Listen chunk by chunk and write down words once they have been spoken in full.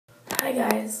Hi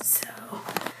guys, so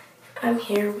I'm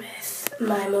here with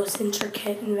my most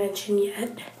intricate invention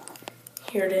yet.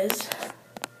 Here it is.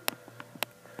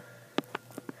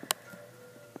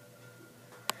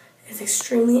 It's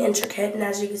extremely intricate, and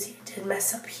as you can see, it did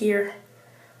mess up here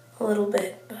a little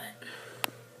bit, but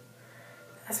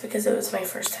that's because it was my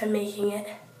first time making it.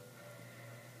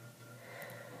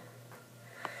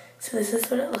 So this is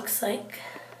what it looks like.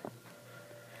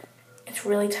 It's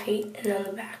really tight, and on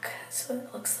the back, so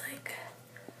it looks like.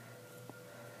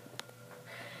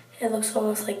 It looks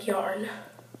almost like yarn.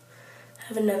 I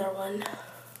have another one.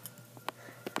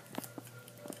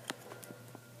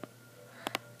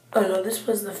 Oh no, this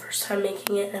was the first time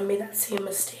making it, and I made that same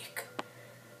mistake.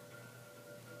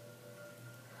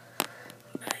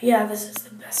 But yeah, this is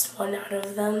the best one out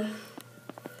of them.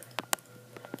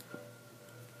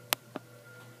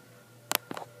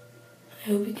 I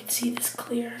hope you can see this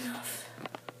clear enough.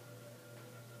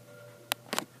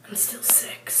 I'm still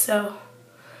sick, so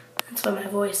that's why my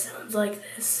voice sounds like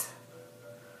this.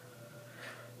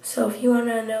 So if you want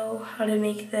to know how to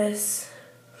make this,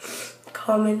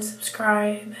 comment,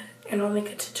 subscribe, and I'll make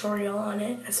a tutorial on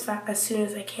it as soon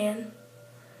as I can.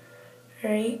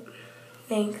 Alright,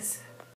 thanks.